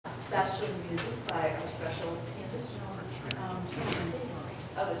special music by our special pianist,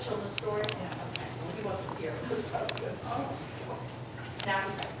 the children's story. Yeah, okay. Well, he wasn't here. That was good. Oh. Now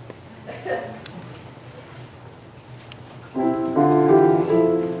he's back.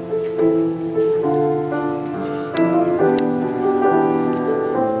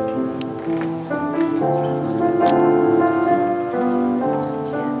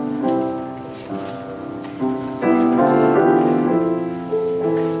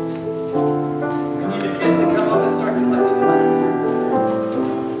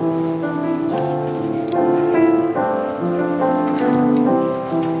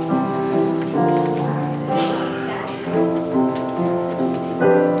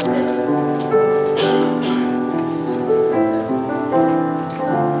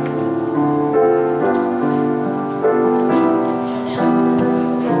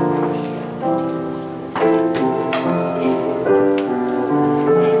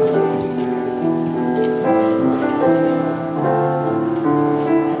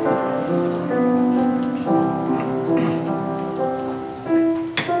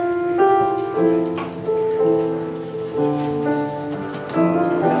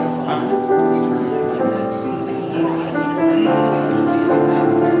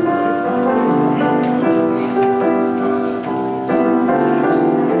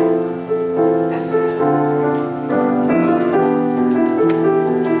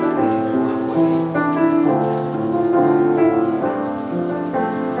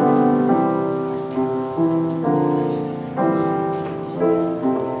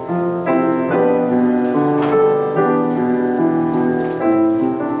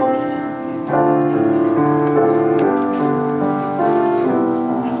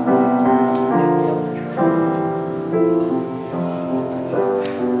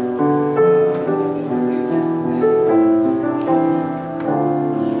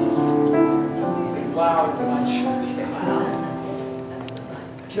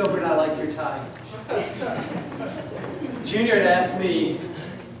 Gilbert, I like your tie. Junior had asked me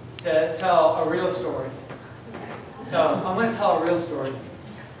to tell a real story. So I'm going to tell a real story.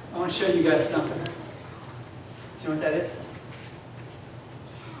 I want to show you guys something. Do you know what that is?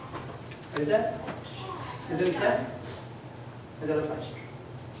 What is that? Is it a cat? Is that a cat?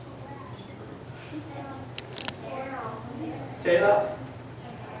 Say it out.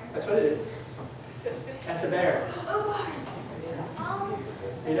 That's what it is. That's a bear.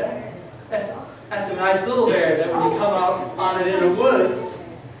 See that? That's a nice little bear that when you come out on it in the woods,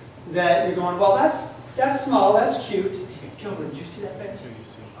 that you're going, well, that's small, that's cute. Gilbert, did you see that bear?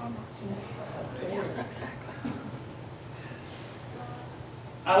 See that? That's a bear.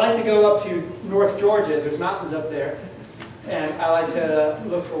 I like to go up to North Georgia. There's mountains up there, and I like to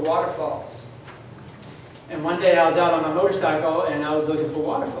look for waterfalls. And one day I was out on my motorcycle and I was looking for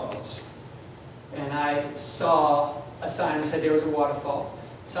waterfalls. And I saw a sign that said there was a waterfall.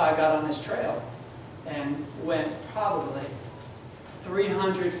 So I got on this trail and went probably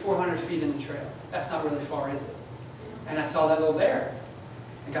 300, 400 feet in the trail. That's not really far, is it? And I saw that little bear.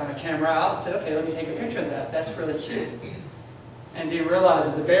 I got my camera out and said, okay, let me take a picture of that. That's really cute. And didn't realize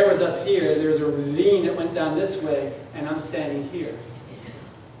that the bear was up here. There's a ravine that went down this way, and I'm standing here.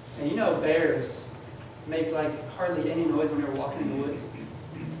 And you know bears make like hardly any noise when they're walking in the woods.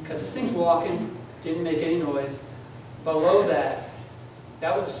 Because this thing's walking, didn't make any noise. Below that,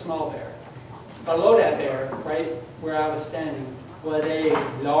 that was a small bear. Below that bear, right where I was standing, was a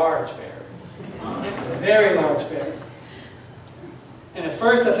large bear. A very large bear. And at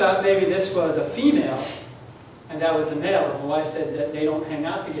first I thought maybe this was a female, and that was the male. And my wife said that they don't hang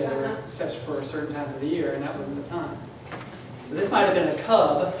out together except for a certain time of the year, and that wasn't the time. So this might have been a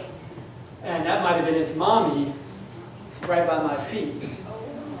cub, and that might have been its mommy right by my feet.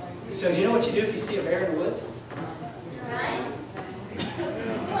 So do you know what you do if you see a bear in the woods?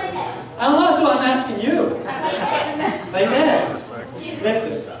 I don't know, so I'm asking you. Like that.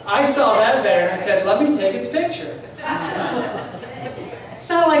 Listen, I saw that bear and I said, let me take its picture. It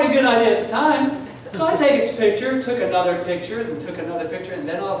sounded like a good idea at the time. So I take its picture, took another picture, then took another picture, and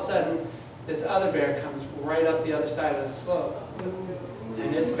then all of a sudden, this other bear comes right up the other side of the slope.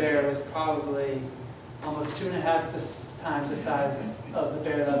 And this bear was probably almost 2.5 times the size of the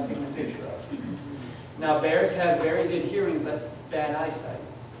bear that I was taking a picture of. Now bears have very good hearing, but bad eyesight.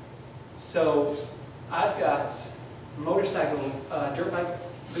 So I've got motorcycle, dirt bike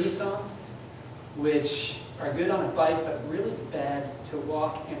boots on, which are good on a bike, but really bad to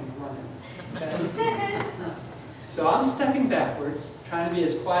walk and run. Okay? So I'm stepping backwards, trying to be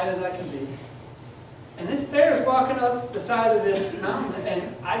as quiet as I can be. And this bear is walking up the side of this mountain,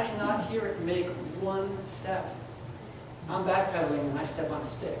 and I cannot hear it make one step. I'm backpedaling, and I step on a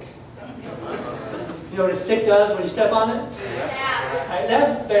stick. You know what a stick does when you step on it?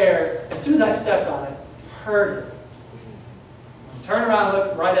 That bear, as soon as I stepped on it, heard it. Turned around,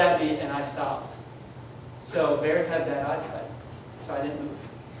 looked right at me, and I stopped. So bears have bad eyesight, so I didn't move.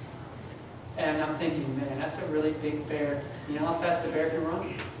 And I'm thinking, man, that's a really big bear. You know how fast a bear can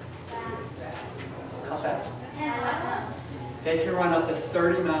run? How fast? They can run up to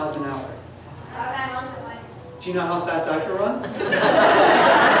 30 miles an hour. Do you know how fast I can run?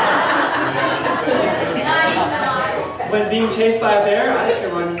 When being chased by a bear, I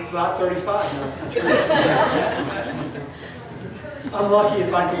can run about 35. No, that's not true. I'm lucky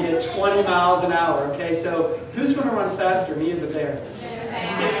if I can get 20 miles an hour. Okay, so who's going to run faster, me or the bear?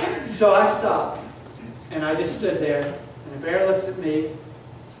 So I stopped, and I just stood there, and the bear looks at me,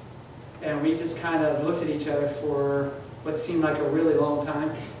 and we just kind of looked at each other for what seemed like a really long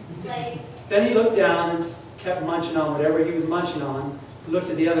time. Then he looked down and kept munching on whatever he was munching on, looked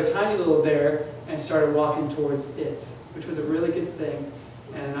at the other tiny little bear, and started walking towards it, which was a really good thing.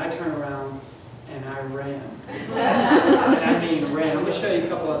 And I turned around and I ran. And I mean ran. I'm going to show you a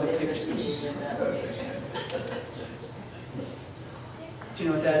couple other pictures. Do you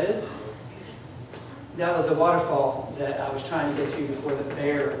know what that is? That was a waterfall that I was trying to get to before the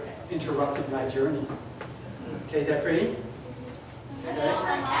bear interrupted my journey. Okay, is that pretty? Okay.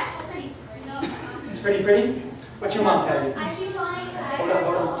 It's pretty pretty? What's your mom tell you? Hold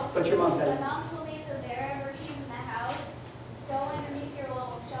on. What's your mom tell you? My mom told me if a bear ever came in the house, go underneath your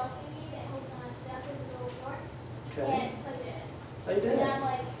little shelf thingy that holds on a step with a little door Okay. and play dead. Play dead. And I'm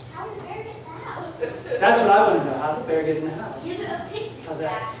like, how did the bear get in the house? That's what I want to know. How did the bear get in the house? Use a picnic How's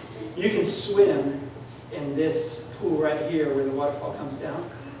that? basket. You can swim in this pool right here where the waterfall comes down.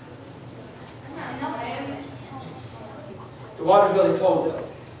 The water's really cold though.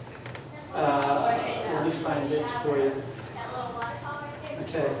 Let me find this for you. That little waterfall right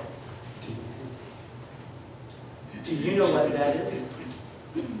there. Okay. Do you know what that is?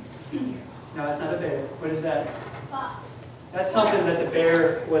 No, it's not a bear. What is that? Fox. That's something that the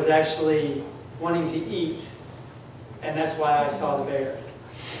bear was actually wanting to eat, and that's why I saw the bear.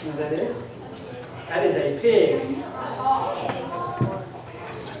 You know what that is? That is a pig.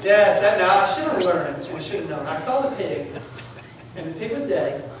 Yes, now I should have learned. I should have known. I saw the pig, and the pig was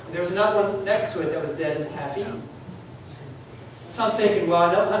dead. There was another one next to it that was dead and half eaten. So I'm thinking, well,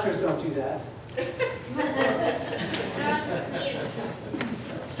 I know hunters don't do that.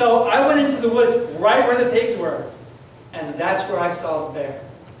 So I went into the woods right where the pigs were, and that's where I saw the bear.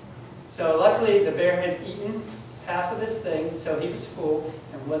 So luckily the bear had eaten half of this thing, so he was full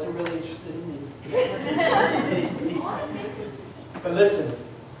and wasn't really interested in me. But listen,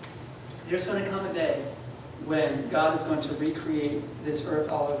 there's going to come a day when God is going to recreate this earth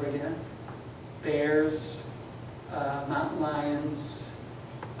all over again. Bears, mountain lions,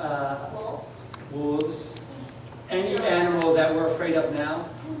 wolves, any animal that we're afraid of now,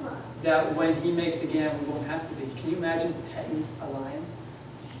 that when He makes again, we won't have to be. Can you imagine petting a lion?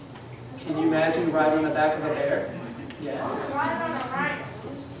 Can you imagine riding on the back of a bear? Yeah.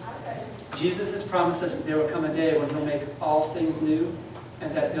 Jesus has promised us that there will come a day when He'll make all things new,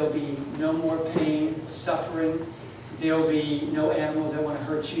 and that there'll be no more pain, suffering. There'll be no animals that want to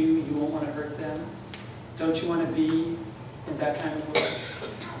hurt you. You won't want to hurt them. Don't you want to be in that kind of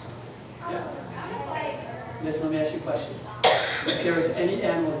world? Yeah. Listen, let me ask you a question. If there was any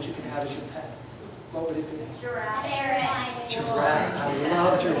animal that you could have as your pet, what would it be? Giraffe. Giraffe. I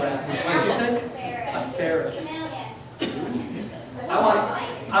love giraffes. What did you say? A ferret.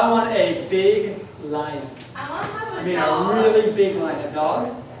 I want a big lion. I mean, a really big lion. A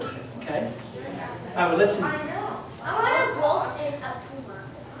dog? Okay. I would listen. I want a wolf and a puma.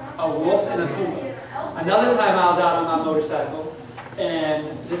 A wolf and a puma. Another time I was out on my motorcycle, and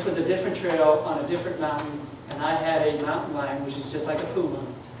this was a different trail on a different mountain, and I had a mountain lion, which is just like a puma,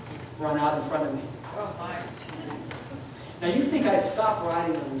 run out in front of me. Now you think I'd stop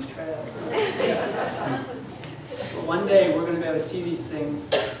riding on these trails. But one day we're going to be able to see these things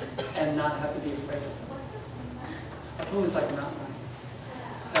and not have to be afraid of them. A puma is like a mountain lion.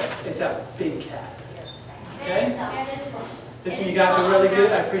 It's a big cat. Okay? Listen, you guys are really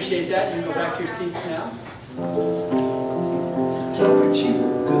good. I appreciate that. You can go back to your seats now. Gilbert, you